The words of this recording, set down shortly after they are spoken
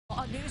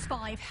On News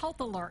 5 Health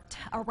Alert,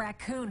 a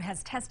raccoon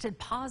has tested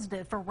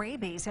positive for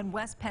rabies in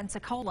West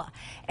Pensacola.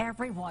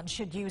 Everyone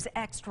should use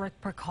extra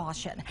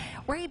precaution.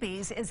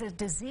 Rabies is a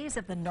disease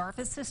of the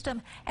nervous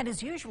system and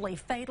is usually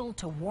fatal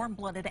to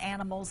warm-blooded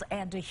animals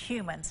and to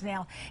humans.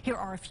 Now, here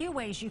are a few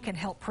ways you can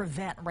help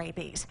prevent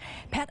rabies.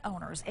 Pet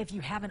owners, if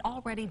you haven't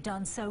already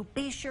done so,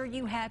 be sure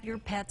you have your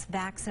pets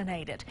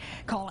vaccinated.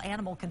 Call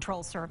Animal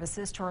Control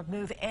Services to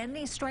remove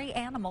any stray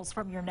animals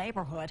from your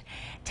neighborhood.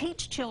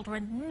 Teach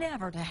children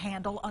never to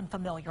handle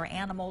unfamiliar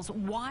animals,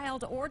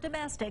 wild or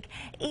domestic,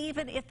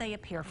 even if they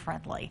appear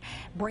friendly.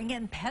 Bring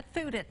in pet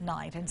food at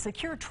night and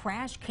secure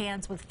trash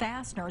cans with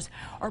fasteners,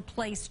 or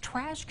place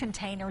trash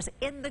containers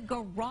in the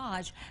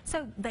garage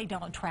so they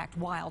don't attract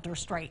wild or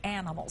stray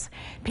animals.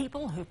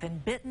 People who've been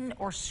bitten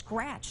or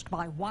scratched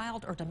by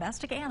wild or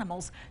domestic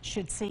animals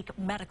should seek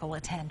medical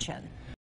attention.